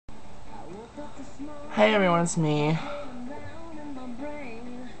Hey everyone, it's me.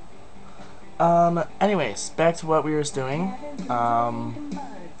 Anyways, back to what we were doing.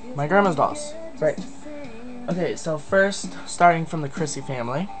 My grandma's dolls. Right. Okay, so first, starting from the Chrissy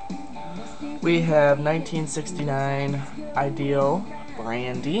family, we have 1969 Ideal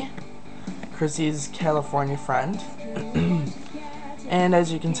Brandy, Chrissy's California friend. And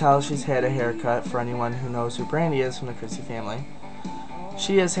as you can tell, she's had a haircut. For anyone who knows who Brandy is from the Chrissy family,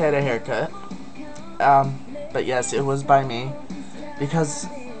 she has had a haircut. But yes, it was by me, because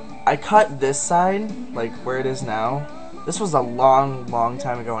I cut this side, like where it is now. This was a long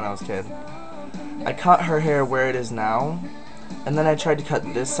time ago when I was a kid. I cut her hair where it is now, and then I tried to cut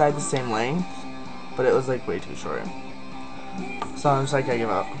this side the same length, but it was like way too short. So I'm just like, I give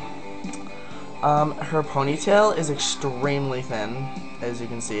up. Her ponytail is extremely thin, as you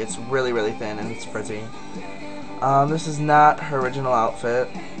can see. It's really thin and it's frizzy. This is not her original outfit.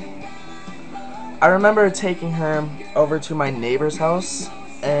 I remember taking her over to my neighbor's house,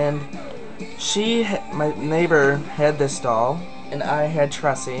 and my neighbor had this doll, and I had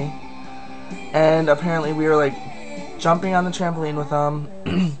Tressie, and apparently we were like jumping on the trampoline with them,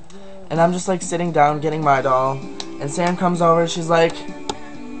 and I'm just like sitting down getting my doll, and Sam comes over, she's like,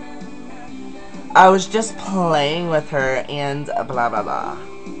 I was just playing with her and blah blah blah.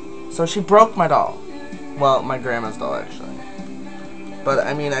 So she broke my doll. Well, my grandma's doll actually. But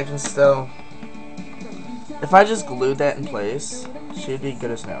I mean, I can still, if I just glued that in place, she'd be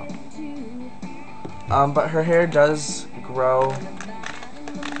good as new. But her hair does grow.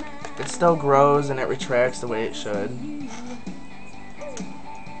 It still grows and it retracts the way it should.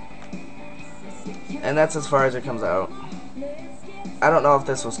 And that's as far as it comes out. I don't know if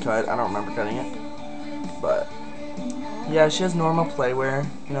this was cut. I don't remember cutting it. But yeah, she has normal playwear.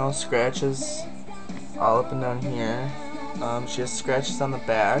 You know, scratches all up and down here. She has scratches on the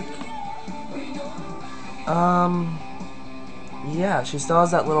back. Yeah, she still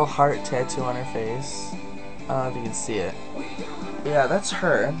has that little heart tattoo on her face. I don't know if you can see it. But yeah, that's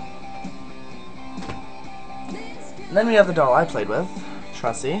her. And then we have the doll I played with,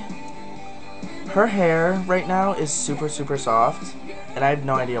 Tressie. Her hair right now is super soft, and I have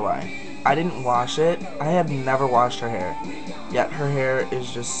no idea why. I didn't wash it. I have never washed her hair, yet her hair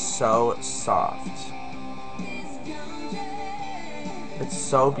is just so soft. It's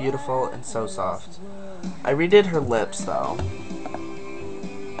so beautiful and so soft. I redid her lips though.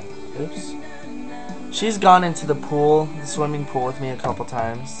 Oops. She's gone into the pool, the swimming pool with me a couple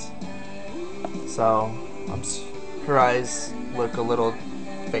times. So, her eyes look a little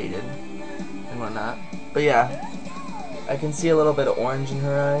faded and whatnot. But yeah, I can see a little bit of orange in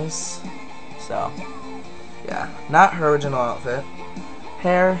her eyes. So, yeah, not her original outfit.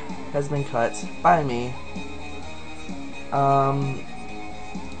 Hair has been cut by me.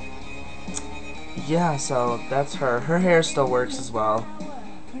 Yeah, so that's her. Her hair still works as well,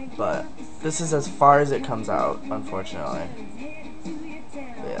 but this is as far as it comes out, unfortunately.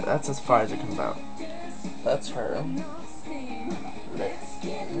 But yeah, that's as far as it comes out. That's her. Let's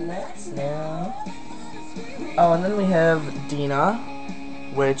get nuts now. Oh, and then we have Dina,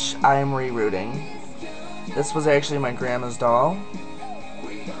 which I am rerooting. This was actually my grandma's doll,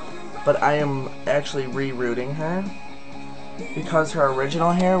 but I am actually rerooting her because her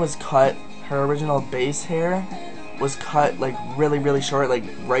original hair was cut. Her original base hair was cut like really short, like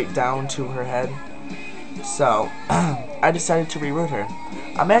right down to her head. So I decided to reroot her.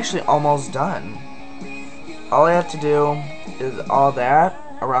 I'm actually almost done. All I have to do is all that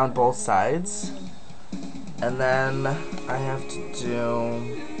around both sides, and then I have to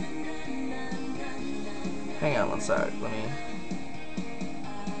do, hang on one sec, let me,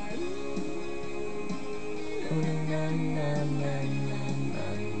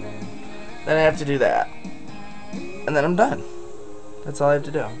 then I have to do that, and then I'm done. That's all I have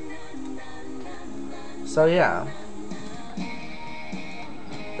to do. So yeah,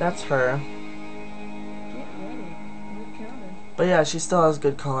 that's her. But yeah, she still has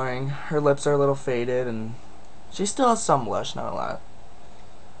good coloring. Her lips are a little faded, and she still has some blush, not a lot.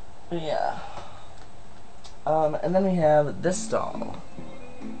 But yeah. And then we have this doll,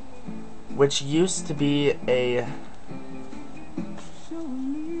 which used to be a,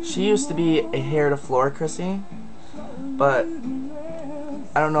 she used to be a hair to floor Chrissy, but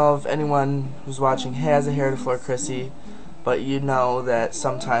I don't know if anyone who's watching has a hair to floor Chrissy, but you know that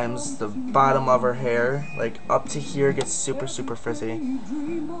sometimes the bottom of her hair, like up to here, gets super frizzy.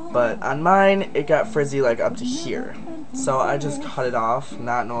 But on mine, it got frizzy like up to here. So I just cut it off,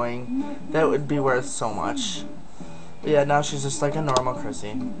 not knowing that would be worth so much. But yeah, now she's just like a normal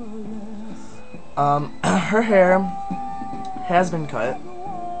Chrissy. Her hair has been cut.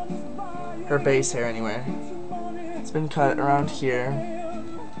 her base hair anyway. It's been cut around here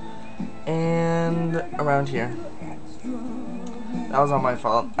and around here. That was all my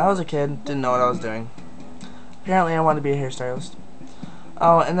fault. I was a kid, didn't know what I was doing. Apparently I wanted to be a hairstylist.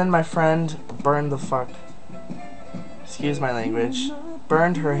 Oh, and then my friend burned the fuck, excuse my language,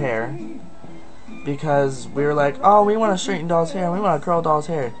 burned her hair because we were like, oh, we want to straighten doll's hair, we want to curl doll's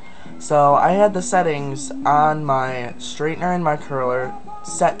hair. So I had the settings on my straightener and my curler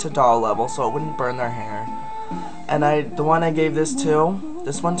set to doll level so it wouldn't burn their hair. And the one I gave this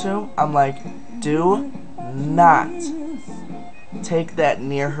one to, I'm like, do not take that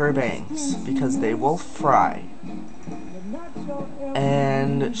near her bangs because they will fry.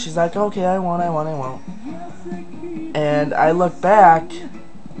 And she's like, okay, I won't. And I look back,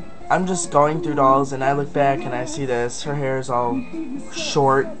 I'm just going through dolls, and I look back and I see this. Her hair is all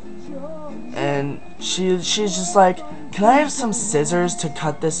short, and she's just like, can I have some scissors to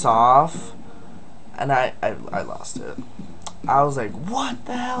cut this off? And I lost it. I was like, what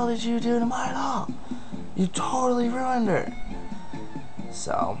the hell did you do to my doll? You totally ruined her.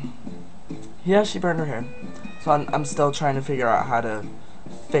 So, yeah, she burned her hair. So I'm still trying to figure out how to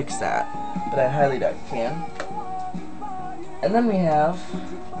fix that, but I highly doubt you can. And then we have,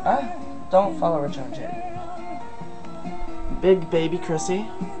 don't follow Rich on Jay. Big baby Chrissy.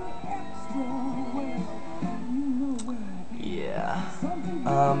 Yeah.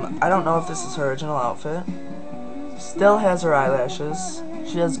 I don't know if this is her original outfit. Still has her eyelashes.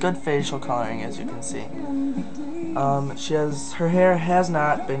 She has good facial coloring, as you can see. Her hair has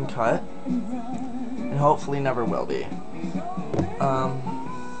not been cut, and hopefully never will be.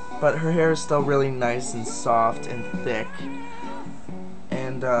 But her hair is still really nice and soft and thick.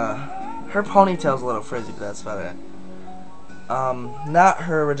 And her ponytail's a little frizzy, but that's about it. Not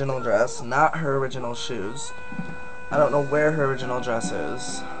her original dress, not her original shoes. I don't know where her original dress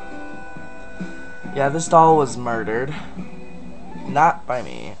is. Yeah, this doll was murdered. Not by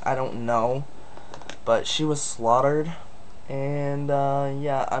me, I don't know. But she was slaughtered. And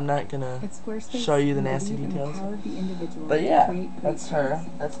yeah, I'm not gonna show you the nasty details. But yeah, that's her.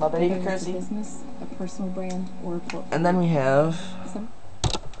 That's my baby Chrissy. And then we have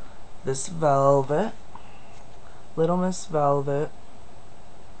this Velvet. Little Miss Velvet.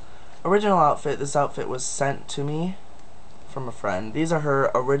 Original outfit. This outfit was sent to me from a friend. These are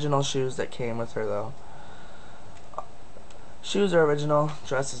her original shoes that came with her, though. Shoes are original,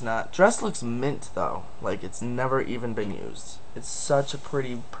 dress is not. Dress looks mint, though. Like, it's never even been used. It's such a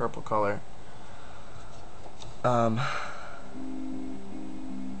pretty purple color. I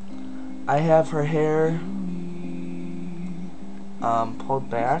have her hair pulled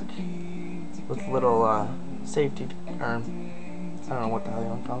back with little safety, or I don't know what the hell you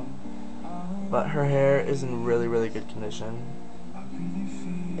want to call it. But her hair is in really, really good condition.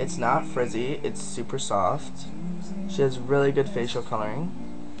 It's not frizzy, it's super soft. She has really good facial coloring.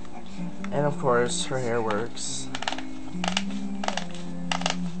 And of course, her hair works.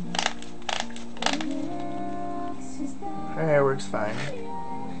 Her hair works fine.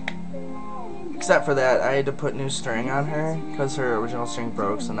 Except for that, I had to put new string on her because her original string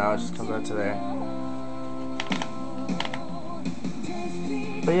broke, so now it just comes out today.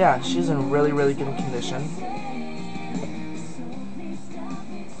 But yeah, she's in really, really good condition.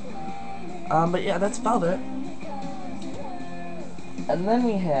 But yeah, that's Velvet. And then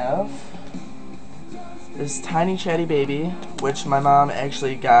we have this tiny chatty baby, which my mom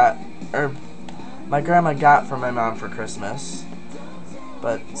actually got, or my grandma got from my mom for Christmas.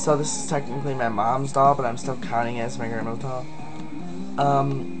 But, so this is technically my mom's doll, but I'm still counting it as my grandma's doll.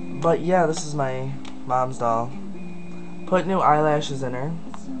 But yeah, this is my mom's doll. Put new eyelashes in her.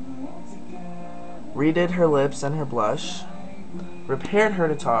 Redid her lips and her blush. Repaired her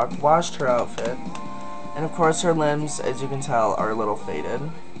to talk. Washed her outfit. And of course her limbs, as you can tell, are a little faded.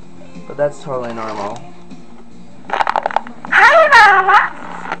 But that's totally normal. Hi, Mama!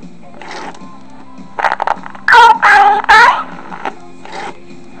 Oh, Papa!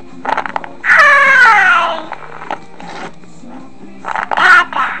 Hi!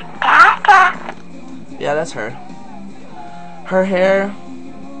 Dada! Yeah, that's her. Her hair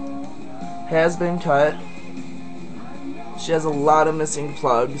has been cut. She has a lot of missing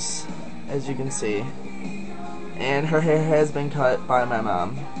plugs, as you can see. And her hair has been cut by my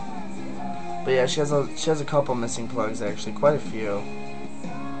mom. But yeah, she has a couple missing plugs, actually, quite a few.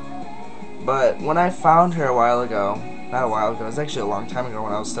 But when I found her a while ago, not a while ago, it was actually a long time ago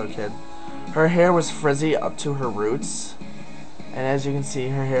when I was still a kid, her hair was frizzy up to her roots. And as you can see,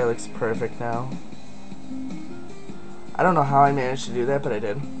 her hair looks perfect now. I don't know how I managed to do that, but I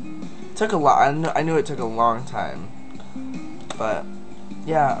did. It took a lot. I knew it took a long time. But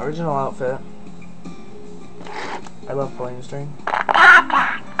Yeah, original outfit. I love pulling the string.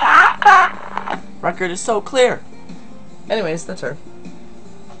 Record is so clear. Anyways, that's her.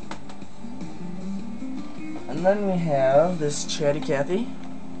 And then we have this Chatty Cathy,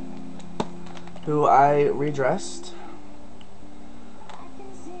 who I redressed.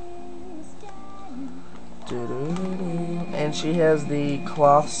 And she has the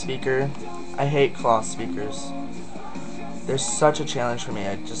cloth speaker. I hate cloth speakers. They're such a challenge for me.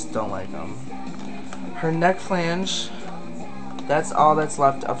 I just don't like them. Her neck flange, that's all that's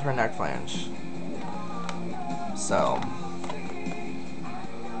left of her neck flange. So,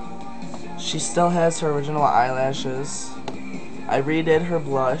 she still has her original eyelashes. I redid her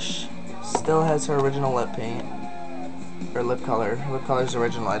blush. Still has her original lip paint. Or lip color. Lip color's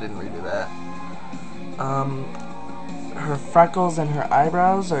original, I didn't redo that. Her freckles and her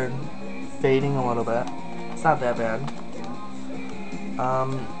eyebrows are fading a little bit. It's not that bad.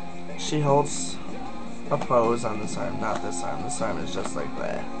 She holds a pose on this arm, not this arm. This arm is just like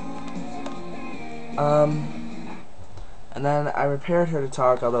that. And then I repaired her to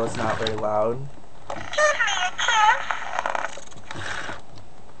talk, although it's not very loud. Give me a kiss.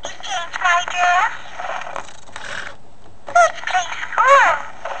 You changed my dress. Let's play school.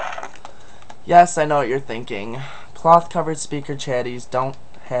 Yes, I know what you're thinking. Cloth-covered speaker chatties don't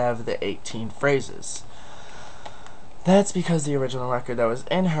have the 18 phrases. That's because the original record that was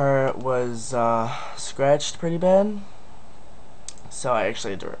in her was scratched pretty bad. So I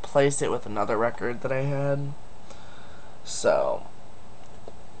actually had to replace it with another record that I had. So,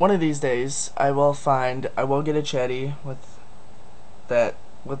 one of these days, I will get a chatty with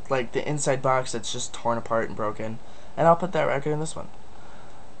like the inside box that's just torn apart and broken, and I'll put that record in this one.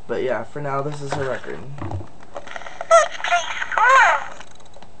 But yeah, for now, this is her record. Let's play school.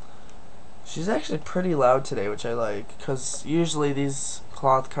 She's actually pretty loud today, which I like, because usually these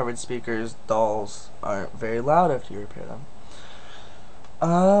cloth-covered speakers, dolls, aren't very loud after you repair them.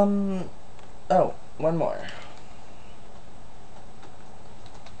 Oh, one more.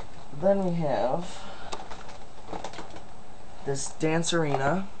 Then we have this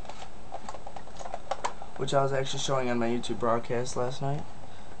Dancerina, which I was actually showing on my YouTube broadcast last night.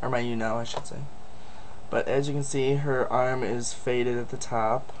 Or my YouNow, I should say. But as you can see, her arm is faded at the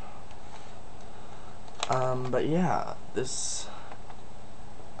top. But yeah, this...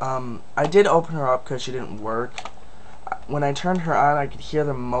 I did open her up because she didn't work. When I turned her on, I could hear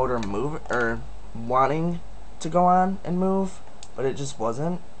the motor move, or wanting to go on and move, but it just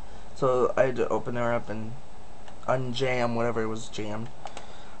wasn't. So I had to open her up and unjam whatever was jammed.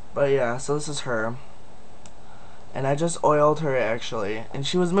 But yeah, so this is her. And I just oiled her actually, and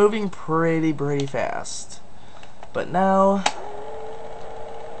she was moving pretty fast. But now,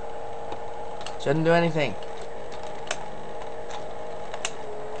 she doesn't do anything.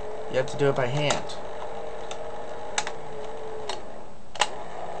 You have to do it by hand.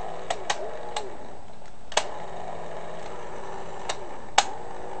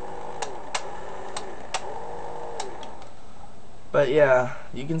 But yeah,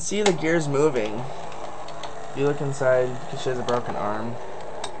 you can see the gears moving. If you look inside, because she has a broken arm.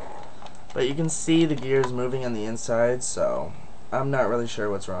 But you can see the gears moving on the inside, so I'm not really sure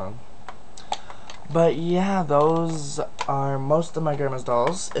what's wrong. But yeah, those are most of my grandma's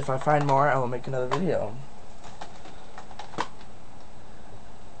dolls. If I find more, I will make another video.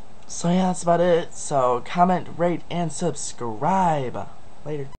 So yeah, that's about it. So comment, rate, and subscribe.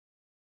 Later.